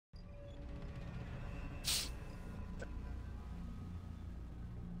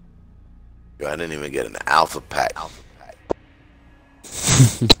Yo, I didn't even get an alpha pack.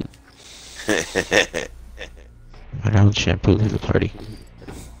 I don't shampoo leave the party.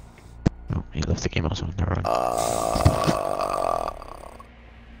 Oh, he left the game also. Never mind.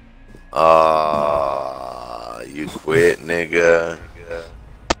 You quit, nigga.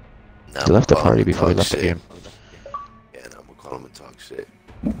 Nah, He left the party before he left the game. Yeah, nah, I'm gonna call him and talk shit.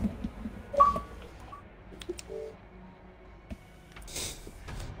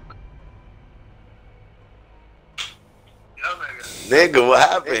 Nigga, what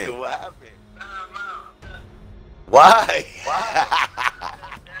happened? Why?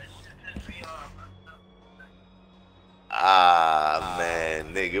 Ah,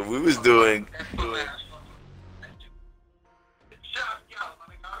 man, nigga, we was doing.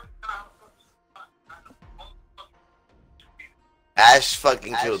 Ash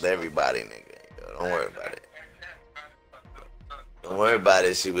fucking killed everybody, nigga. Yo, don't worry about it. Don't worry about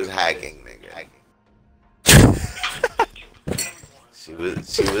it. She was hacking, nigga. She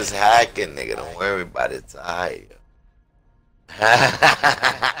was hacking, nigga. Don't worry about it. It's alright.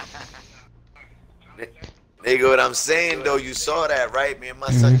 Nigga, what I'm saying though, you saw that, right? Me and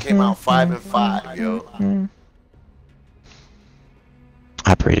my son came out 5 and 5, yo.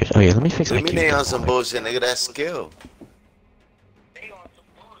 Operators. Oh yeah, let me fix my Let me queue. name on some bullshit, nigga. That's skill.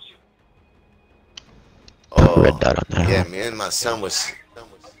 Oh, red dot on that. Yeah, me and my son was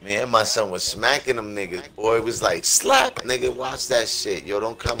smacking them niggas. Boy, it was like, slap, nigga, watch that shit. Yo,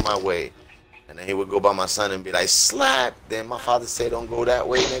 don't come my way. And then he would go by my son and be like, slap. Then my father say, don't go that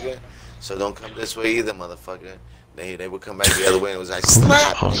way, nigga. So don't come this way either, motherfucker. Then they would come back the other way and it was like,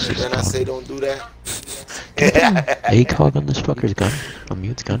 slap. Oh, Then I say, don't do that. ACOG on this fucker's gun.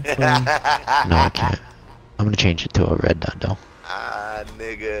 Unmute's gun. No, I can't. I'm gonna change it to a red dot though. Ah,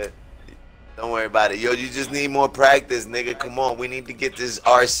 nigga. Don't worry about it. Yo, you just need more practice, nigga. Come on. We need to get this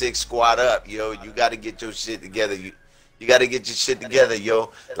R6 squad up, yo. You got to get your shit together. You got to get your shit together,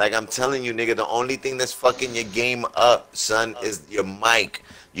 yo. Like I'm telling you, nigga, the only thing that's fucking your game up, son, is your mic.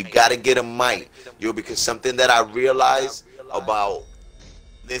 You got to get a mic, yo, because something that I realized about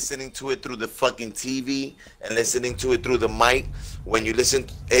listening to it through the fucking TV and listening to it through the mic, when you listen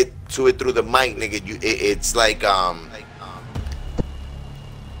to it through the mic, nigga, it's like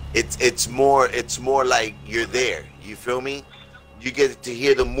it's more like you're there. You feel me? You get to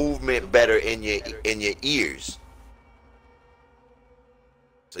hear the movement better in your ears.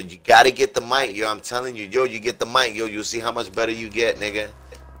 So you gotta get the mic, yo. I'm telling you, yo. You get the mic, yo. You'll see how much better you get, nigga.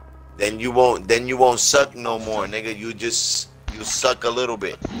 Then you won't suck no more, nigga. You suck a little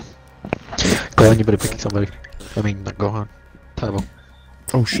bit. Go on, you better pick somebody. I mean, go on. Tybo.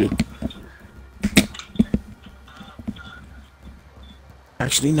 Oh shit.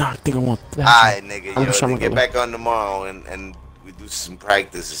 Actually, no, I think I want that. Alright, nigga, yo, then get back on tomorrow and we do some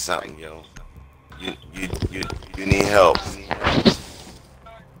practice or something, yo. You need help.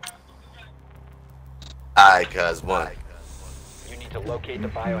 Alright, cuz, one. You need to locate the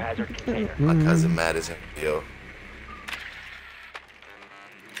biohazard container. My cousin mad as hell, yo.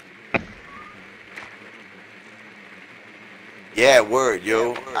 Yeah, word,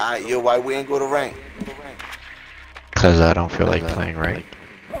 yo. Alright, yo, why we ain't go to rank? Cause I don't feel like playing right.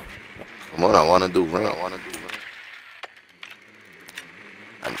 Come on, I wanna do rank.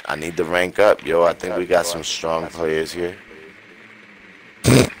 I need to rank up, yo. I think we got some strong players here.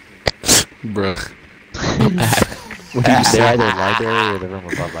 Bruh. They're either library or the room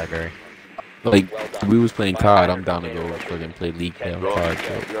above library. Like, we was playing COD, I'm down to go fucking play League play on COD.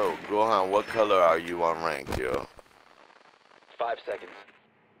 So. Yo, Gohan, what color are you on rank, yo? 5 seconds.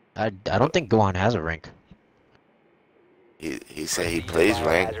 I don't think Gohan has a rank. He said he plays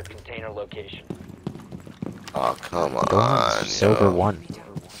rank. Biohazard container location. Oh, come on, Gohan's silver yo. 1.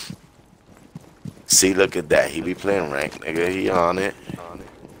 See, look at that. He be playing rank, nigga. He on it.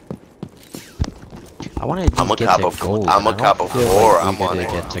 I want to get to gold. I'm a cop of 4. I'm on to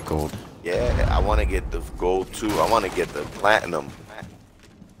it. get to gold. Yeah, I want to get the gold too. I want to get the platinum.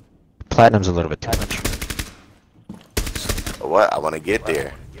 Platinum's a little bit too much. What? I want to get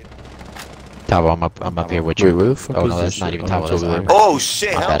there. Tabo, I'm up here with you. Wait, where the fuck Oh was no, this that's not shit? even Oh, Tabo. it's That's over there. Oh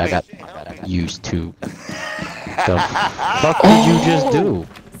shit! My Help bad, me. I got used to. The fuck did you just do?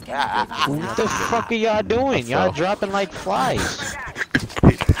 What the fuck are y'all doing? Y'all dropping like flies.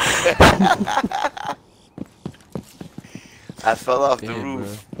 I fell off the Damn,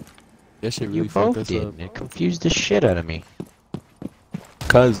 roof. bro. That shit You really fucked both us did. up. It confused the shit out of me.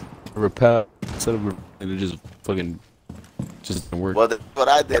 Cause repel instead of it just fucking just didn't work. Well, that's what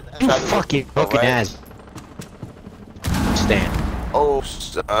I did. I You tried to fucking look, fucking right? ass. Stand. Oh,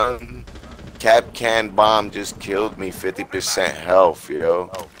 son. Cap can bomb just killed me. 50% health,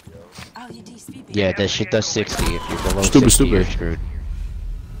 yo. Yeah, that shit does 60. If you're below Stupid, 60, you're stupid. screwed.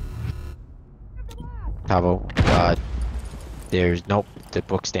 Tavo, there's nope. The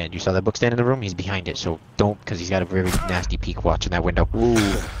book stand. You saw that book stand in the room? He's behind it, so don't, because he's got a very nasty peek watching that window.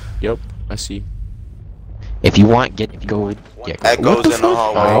 Ooh. Yep, I see. If you want, go. Yeah, go. Echoes What the in the fuck?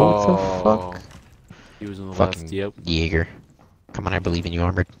 hallway. Oh, what the fuck? He was on the Fucking left, yep. Jaeger. Come on, I believe in you,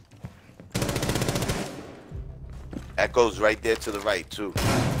 Armored. Echoes right there to the right too.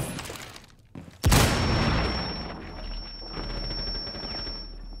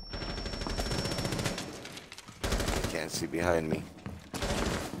 Can't see behind me.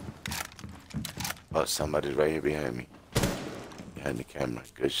 Oh, somebody's right here behind me. Behind the camera.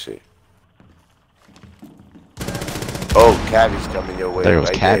 Good shit. Oh, Cabby's coming your way. There was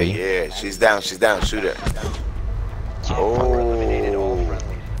right Cabby. there. Yeah, she's down. She's down. Shoot her. Eliminated all Oh.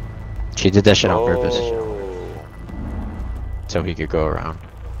 friendlies. She did that shit on purpose, Oh. so he could go around.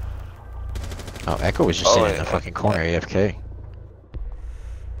 Oh, Echo was just Oh, sitting in yeah. the fucking corner, AFK.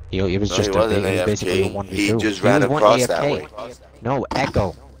 It was No, just he wasn't it was basically a AFK. 1v2. He just ran was across that way. No,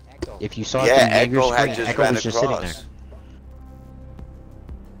 Echo. If you saw it Yeah, through Jaeger's Echo had screen, just Echo ran was just sitting there. across.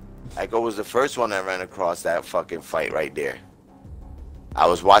 Echo was the first one that ran across that fucking fight right there. I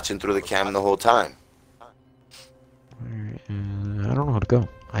was watching through the cam the whole time. Alright, I don't know how to go.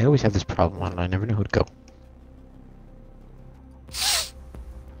 I always have this problem. I never know who to go.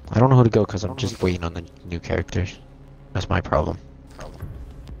 I don't know who to go because I'm just waiting on the new characters. That's my problem.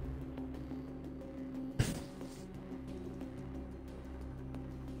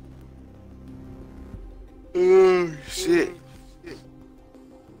 Oh, shit.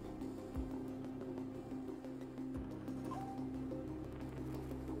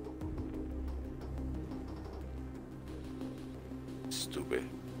 Stupid.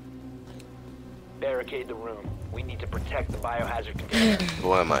 Barricade the room. We need to protect the biohazard container.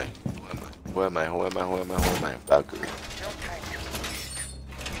 Who am I? Who am I? Who am I? Who am I? Who am I? Valkyrie.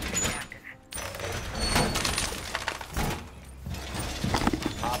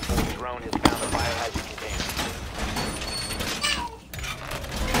 Op 4 drone has found the biohazard container.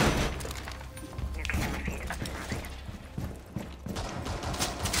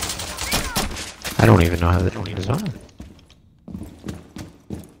 I don't even know how the drone is on.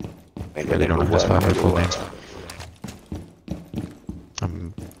 Nigga, They don't nigga, have this what? file full Nigga, names.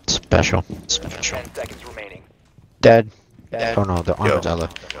 I'm special. 10 seconds remaining. Dead. Oh no, the Yo. armored Ella.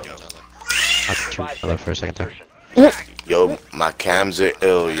 I could shoot 5 Ella for a seconds second there. insertion. Yo, my cams are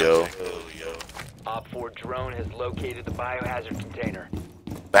ill, yo. Op 4 drone has located the biohazard container.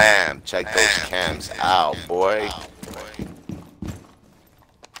 Bam! Check those cams out, boy.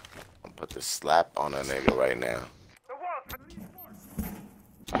 I'm put the slap on a nigga right now.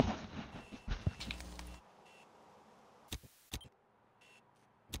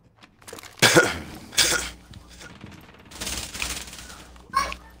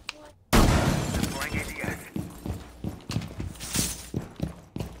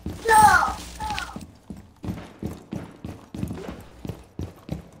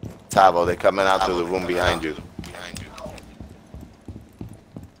 Tavo, they're coming out through the room behind you.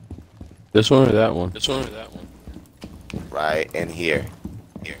 This one or that one? This one or that one? Right in here.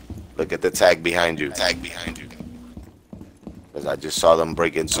 Look at the tag behind you. Tag behind you. Because I just saw them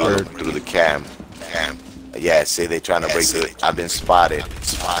breaking through the cam. Yeah, see, they trying to break through. I've been spotted.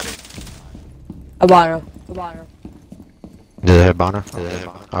 Abano. Did it have Bonner?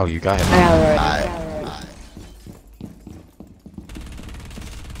 Oh, you got I him. have it already.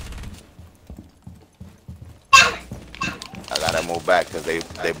 I gotta move back because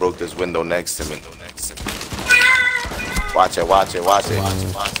they broke this window next to me. Watch it.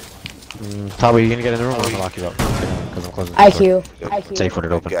 Tabo, you gonna get in the room or I'm gonna lock you up? Because I'm closing the door. IQ. Safe with it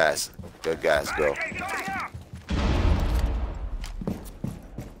Good open. gas. Good gas, go.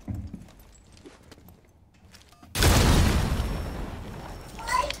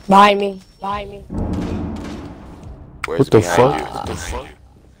 Behind me. Where's What the behind fuck? you?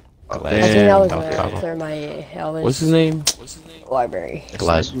 I think that was Damn, where I Tabo. cleared my Elvis What's his name? library.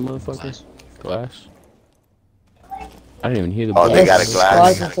 Glass. Motherfuckers. Glass. I didn't even hear the Oh, bullet. they got a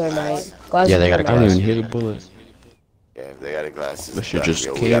glass? Yeah, they got a I didn't glass. even hear the bullet. Yeah, they got the glasses. That shit just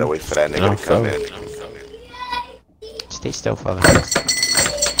we came. gotta wait for that nigga to come in. Stay still, father.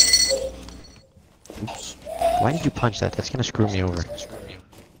 Oops. Why did you punch that? That's gonna screw me over.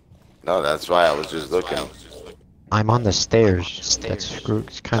 No, that's why I was just looking. I'm on the stairs.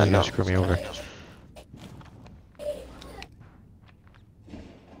 It's kind I of know. gonna screw me over.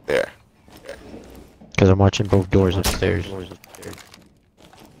 There. Because I'm watching both doors upstairs.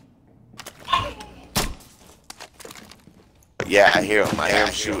 Yeah, I hear him. I hear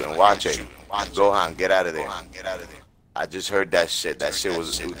him shooting. Watch it. Gohan, get out of there. I just heard that shit. That shit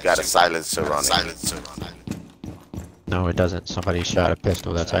was got a silencer on it. No, it doesn't. Somebody shot a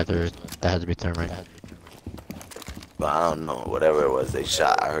pistol. That's either that has to be thermite. But I don't know. Whatever it was, they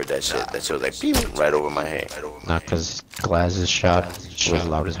shot. I heard that shit. That shit was like pew, right over my head. Not because Glaz's shot was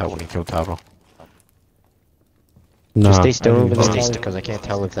loud as hell when he killed Tavo. Nah, Just stay still I over mean, there because I can't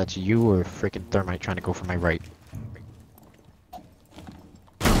tell if that's you or freaking thermite trying to go for my right.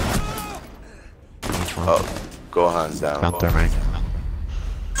 Which one? Oh, Gohan's down. Found thermite.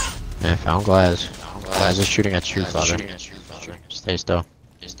 Yeah, found Glaz. Glaz is shooting at you, father. Stay still.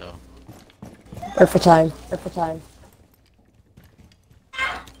 Wait for time. Wait for time.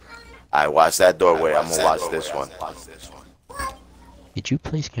 I watch that doorway. I'm gonna watch this one. Did you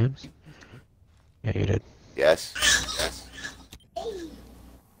play scams? Yeah, you did. Yes.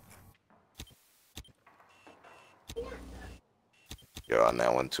 You're on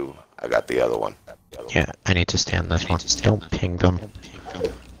that one too. I got the other one. Yeah, I need to stand this one. Don't ping them.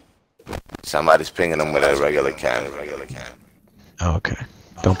 Somebody's pinging them with a regular cannon. Oh, okay.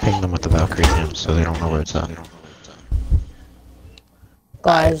 Don't ping them with the Valkyrie cam so they don't know where it's at. Alright,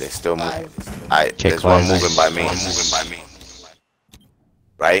 Guys. they still moving. Okay, There's one Glaz. moving by me.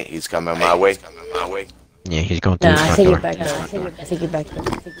 Right? He's coming my way. Yeah, he's going through Nah, the I front think door. it back there. I think it back there.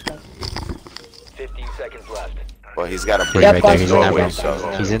 15 seconds left. Well, he's got a He's break Yep, right there. He's in that doorway, room.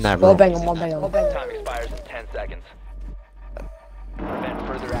 so He's in that One room. bang him, one bang him. Time expires in 10 seconds. Prevent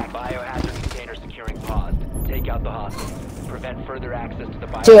further biohazard container securing paused. Take out the hostage. Prevent further access to the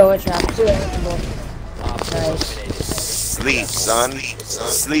Two, it's biohazard. trap. Two, Nice. sleep, son.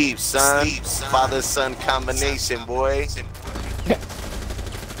 Sleep, son. Father-son combination, boy.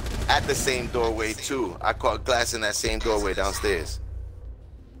 At the same doorway too. I caught Glass in that same doorway downstairs.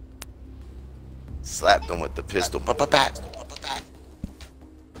 Slapped him with the pistol. Pa-pa-pat.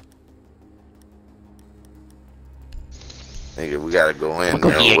 Nigga, we gotta go in.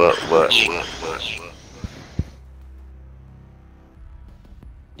 Man. What?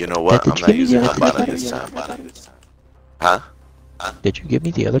 You know what? Did I'm you not give me using the my other button this time. Huh? Did you give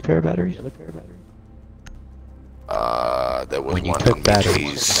me the other pair of batteries? There was When you one took in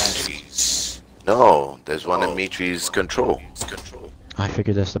batteries. Mitri's. No, there's one in Mitri's control. I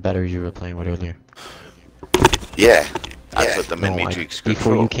figured that's the batteries you were playing with earlier. Yeah, I put them in No, Mitri's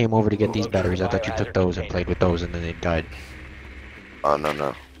before control. you came over to get these batteries, I thought you took those and played with those and then they died. Oh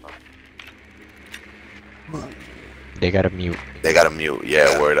no. They got a mute. They got a mute.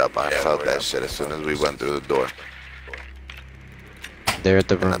 Yeah, word up. I felt that shit as soon as we went through the door. They're at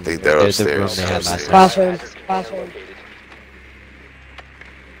the And I room. think they're There's the room upstairs. they had last time. Classroom. Classroom.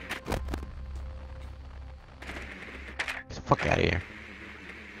 Get the fuck out of here.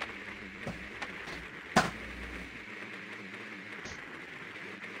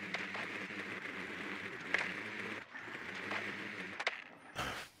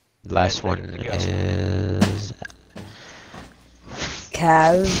 Last one is...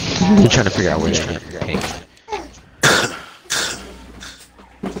 Cav. I'm trying to figure out where they're pink.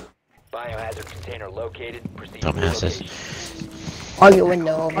 Biohazard container located. Proceed to Dumbasses. location. I'll get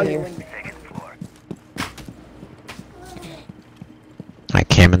window over here. I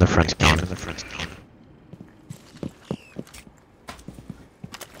cam in the front. Scanning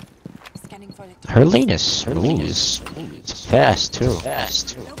for electronics. Her lane is smooth. It's fast too.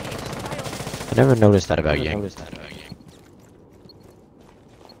 I never noticed that about Yang.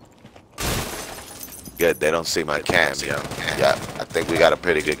 Good, they don't see my cam, yo. Yeah, I think we got a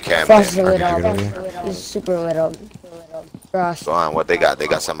pretty good cam Frost is there. lit up. Figured it It's super lit up. Frost. Go on, what they got? They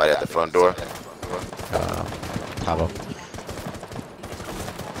got somebody at the front door? Pablo.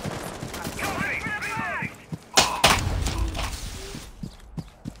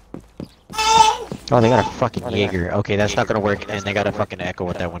 Oh, they got a fucking Jaeger. Okay, that's not gonna work, and they got a fucking Echo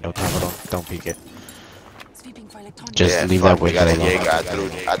with that window. Pablo, don't peek it. Sweeping for electronics. Just Yeah, leave fuck, that we got a window alone.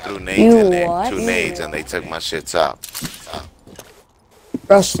 Jaeger. I threw nades You in there. what? 2 nades, and they took my shits out.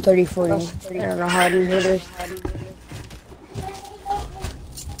 Frost 30-40. I don't know how to hit it.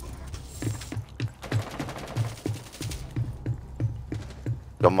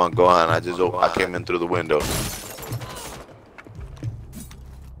 Come on, go on. I came in through the window.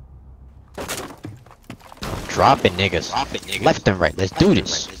 Dropping niggas. Left and right. Let's do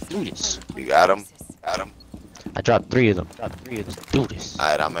this. You got him? Got him? I dropped 3 of them. Let's do this.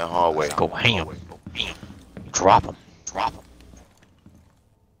 Alright, I'm in hallway. Go ham. Drop them. I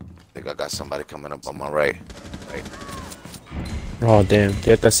think I got somebody coming up on my right. Oh damn,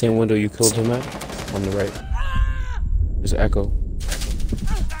 they at that same window you killed him at? On the right. There's an Echo.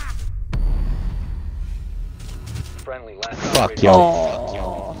 Friendly last Fuck, operator. yo.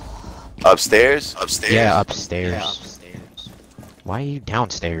 Oh. Upstairs? Upstairs? Yeah, upstairs. Why are you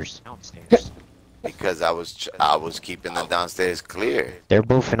downstairs? Because I was keeping the downstairs clear. They're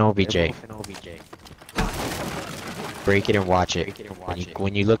both in OBJ. Break it and watch it.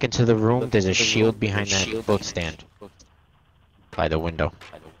 When you look into the room, there's a shield behind that book stand. By the window.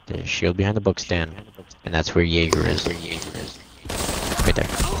 There's a shield behind the book stand. And that's where Jaeger is. Right there.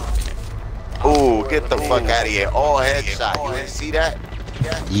 Ooh, get the fuck out of here. All headshot. You didn't see that?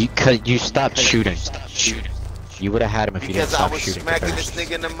 You stopped shooting. You would have had him if you didn't Because I stop was shooting. smacking this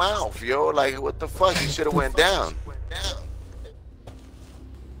nigga in the mouth, yo. Like, what the fuck? He should have went down.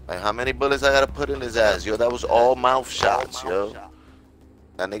 Like, how many bullets I gotta put in his ass, yo? That was all mouth shots, yo.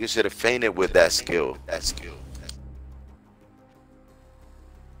 That nigga should have fainted with that skill.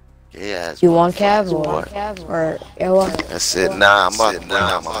 Yeah. You want Cav or Ella? That's it. Nah, I'm about to bring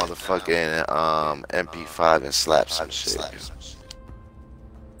out my motherfucking MP5 and slap some shit.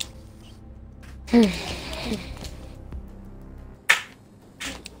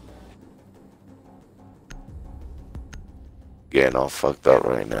 Getting all fucked up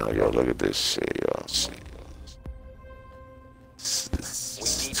right now, yo. Look at this shit, yo.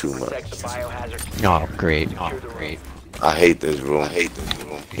 It's too much. Protect the biohazard. Oh, great. Oh, great. I hate this room.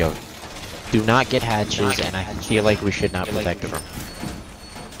 Yo, do not get hatches, and I feel like we should not protect the room.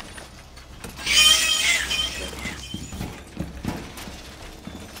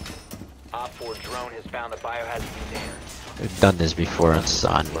 Op 4 drone has found the biohazard container. We've done this before on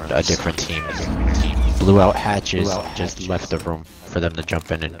a different team. Blew out hatches, just left the room for them to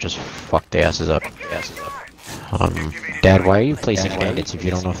jump in and just fuck the asses up. Dad, why are you placing bandits if you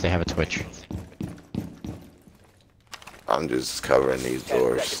don't know if they have a twitch? I'm just covering these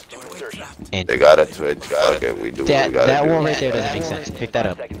doors. And They got a twitch. Fuck it, we do what we gotta that do. wall right there doesn't make sense. Pick that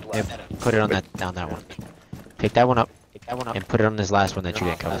up. Yep, put it on down that one. Pick that one up. And put it on this last one that you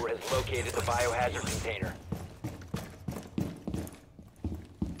didn't Op cover. 4 has located the biohazard container.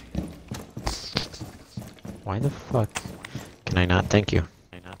 Why the fuck can I not thank you?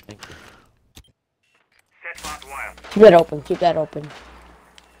 Keep that open. Keep that open.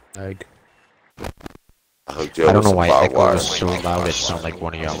 Like, I hooked you I up don't with know why some barbed echo wire. was so loud it sounded like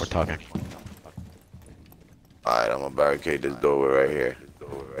one of y'all were talking. Alright, I'm gonna barricade this doorway right here.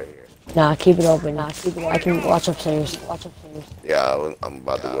 Nah, keep it open. I can watch upstairs. Yeah, I'm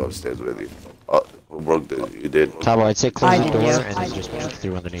about to go upstairs with you. Oh, who broke this? You did? Tabo, I'd say close I the did, door yeah. and then just push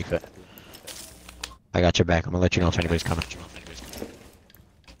through underneath it. I got your back. I'm gonna let you know if anybody's coming.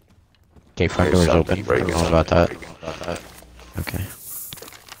 Okay, front door's open. I don't know about that. Okay.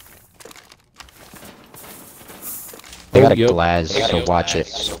 They got a Yep. glass, so watch it.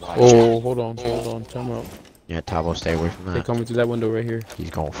 oh, hold on, time out. Yeah, Tabo, stay away from They're that. coming through that window right here. He's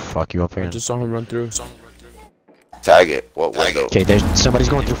gonna fuck you up I here. just saw him run through. Tag it. What window? Okay, there's somebody's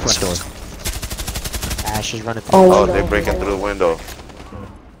going through front door. Ash is running through. Oh, they're breaking through the window.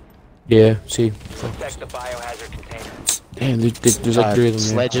 Yeah, see. Protect the biohazard container. Damn, there's like 3 of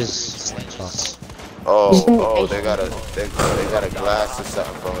them there. Sledges. Oh, they got a glass or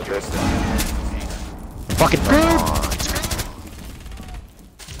something from a distance. Fucking bird!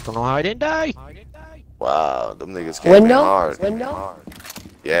 Don't know how I didn't die. Wow, them niggas came in Window? hard. Window?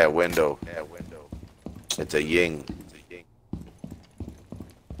 Yeah, window. It's a ying.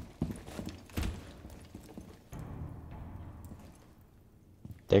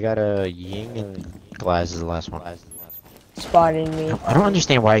 They got a Ying and glass is the last one. Spotting me. I don't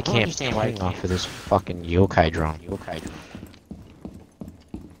understand why I can't ping off of this fucking yokai drone. I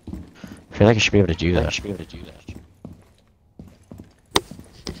feel like I should be able to do that.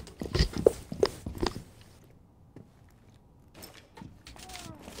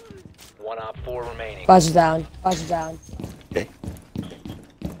 One Op 4 remaining. Buzz down. Okay.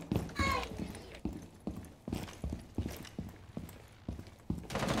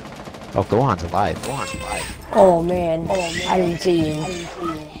 Oh, go on's alive. Oh man. I didn't see you.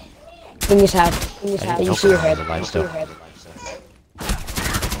 Bring his hat. You see your head. Alive still.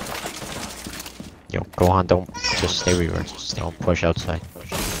 Yo, go on, don't just stay where you are. Don't push outside.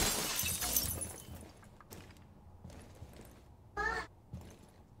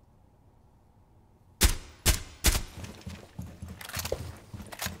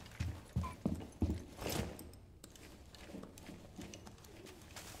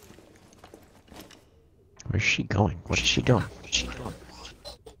 Where's she going? What is she doing?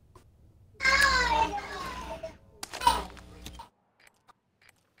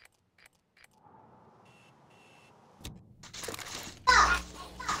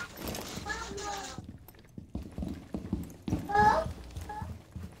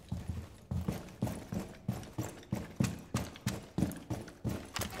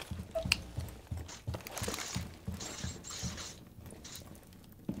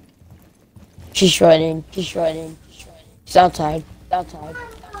 She's running. She's outside.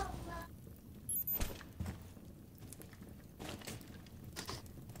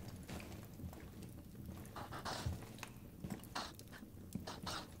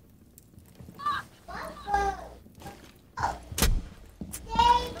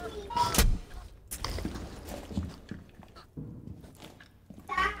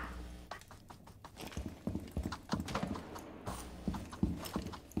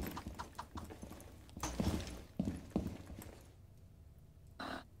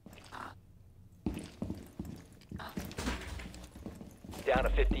 Down to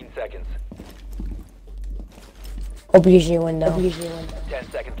 15 seconds. Open your window.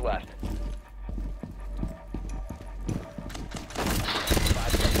 10 seconds left. 5 seconds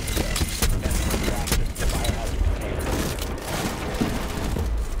to go. Prevent further access to biohazard container.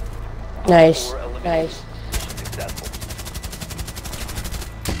 Nice. 4 eliminated. Nice. Mission successful.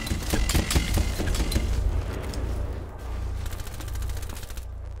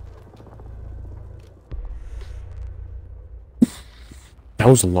 That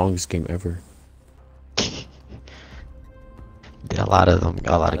was the longest game ever. A lot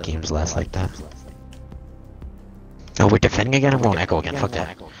of games last like that. Oh, we're defending again? I'm going Echo again, fuck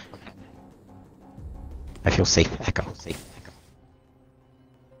that. I feel safe, Echo.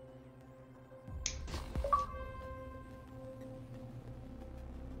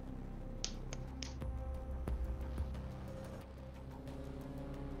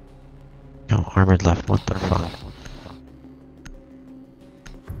 No, armored left, what the fuck?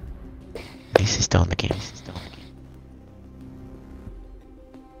 Ace is still in the game.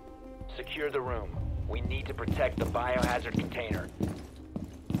 Secure the room. We need to protect the biohazard container.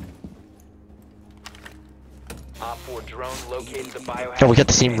 Op 4 drone located the biohazard. Oh, we got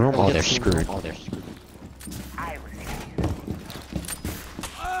the same room? Oh, they're screwed.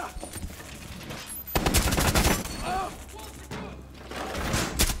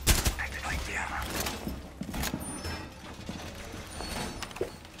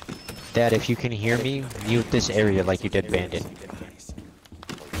 Dad, if you can hear me, mute this area like you did Bandit.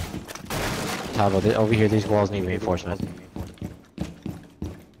 Tavo, over here, these walls need reinforcement.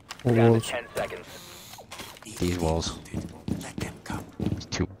 Down to 10 seconds. These walls. These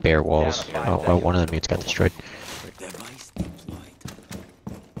two bare walls. Oh, one of the mutes got destroyed. They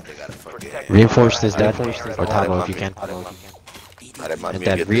gotta fucking Reinforce this, Dad. Or Tavo, if you can. I didn't mind And me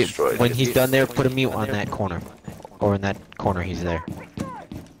Dad, get destroyed. when he's done there, put a mute on that corner. Or in that corner, he's there.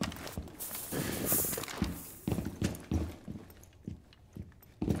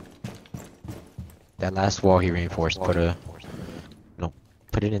 That last wall he reinforced, put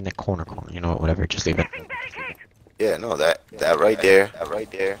it in the corner, you know, whatever, just leave it. Yeah, no, that right there,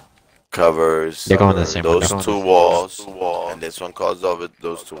 covers They're going to the same those window. two walls, and this one covers over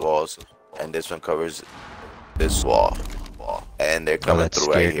those two walls, and this one covers this wall, and they're Oh, coming that's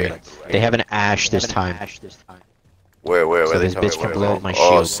through right scary. here. They have an ash this time. Where So they this coming bitch can from? blow up my Oh,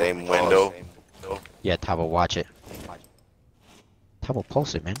 shield. same window. Yeah, Tabo, watch it. Tabo,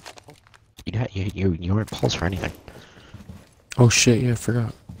 pulse it, man. You weren't pulse for anything. Oh shit, yeah, I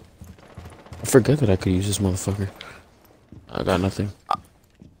forgot. I forgot that I could use this motherfucker. I got nothing.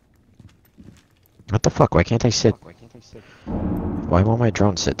 What the fuck? Why can't I sit? Why won't my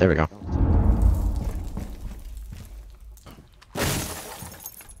drone sit? There we go.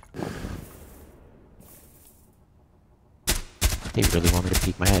 They really want me to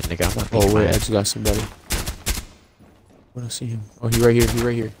peek my head, nigga. I'm not peeking Oh my wait, I head. just got somebody. Wanna see him? Oh, he right here. He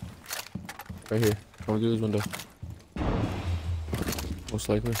right here. Right here. Coming through this window. Most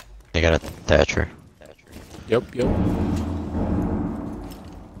likely. They got a Thatcher. Yep.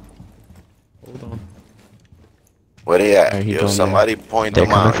 Hold on. Where they at? Alright, he Yo, going somebody point They're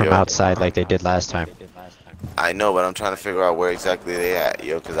them coming out, from yo. outside like they did last time. I know, but I'm trying to figure out where exactly they at,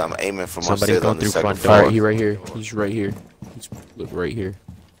 yo, because I'm aiming from Somebody's upstairs on going the through second front floor. door. Alright, he right here. He's right here. He's look right here.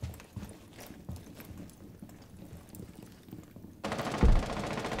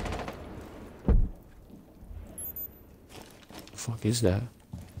 The fuck is that?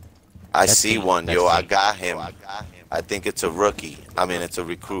 I That's see me. one, That's yo. I me. got him. I think it's a rookie. I mean, it's a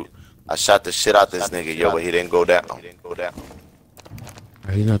recruit. I shot the shit out this nigga, yo, but he didn't go down. Alright,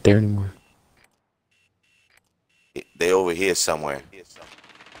 he's not there anymore. They over here somewhere.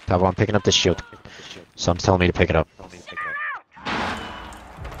 Tabo, I'm picking up the shield. Someone's telling me to pick it up.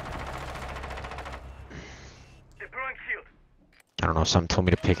 I don't know, someone told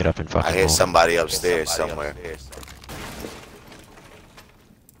me to pick it up and fucking I hear move. somebody upstairs somewhere.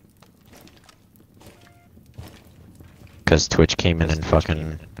 Because Twitch came in and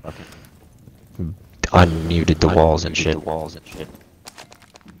fucking unmuted the walls and shit.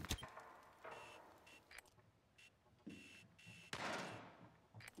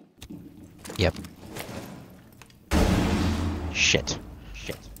 Yep. Shit.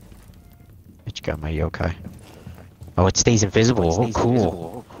 Bitch got my yokai. Oh, it stays invisible.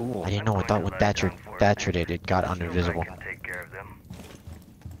 Oh, cool. I didn't know. I thought when Thatcher did, it got uninvisible.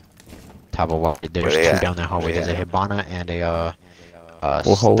 Tabo, well, there's two down that hallway. There's a Hibana and a What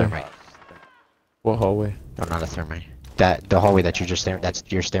hallway? thermite. What hallway? No, not a thermite. The hallway that you're staring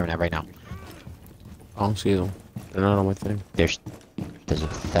at right now. I don't see them. They're not on my thing. There's a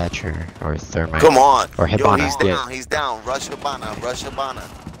Thatcher or a thermite. Come on. Or Yo, Hibana. he's down. He's down. Rush Hibana.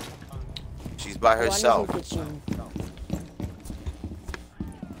 She's by herself.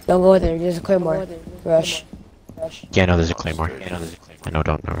 Don't go there. There's a claymore. Rush. Yeah, no, there's a claymore. I know,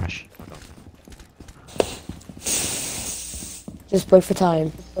 don't rush. Just wait for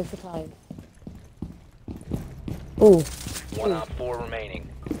time. Ooh. 1 op 4 remaining.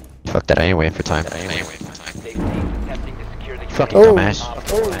 Fuck that, I ain't waiting for time. Safe teams attempting to secure the Fucking Oh. dumbass. Op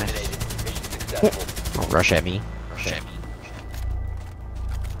 4 eliminated. Mission successful. Don't rush at me.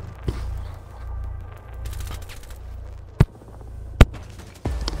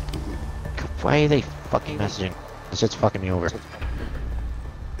 Why are they fucking messaging? This shit's fucking me over.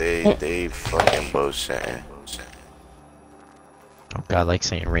 They fucking bullshitting. Oh god, like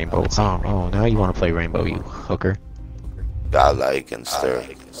saying rainbow. Oh, now you wanna play rainbow, you hooker. God like and stir.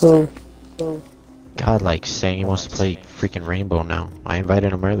 Ooh. God, like saying he wants to play freaking rainbow now. I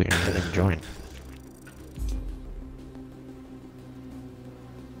invited him earlier and he didn't join.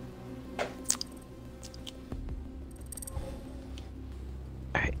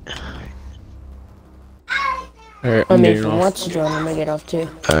 Alright. Alright, I I'm mean, if getting he off. wants to join, I'm gonna get off too.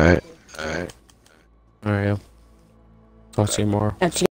 Alright. Alright, yeah. Talk to you tomorrow. Actually.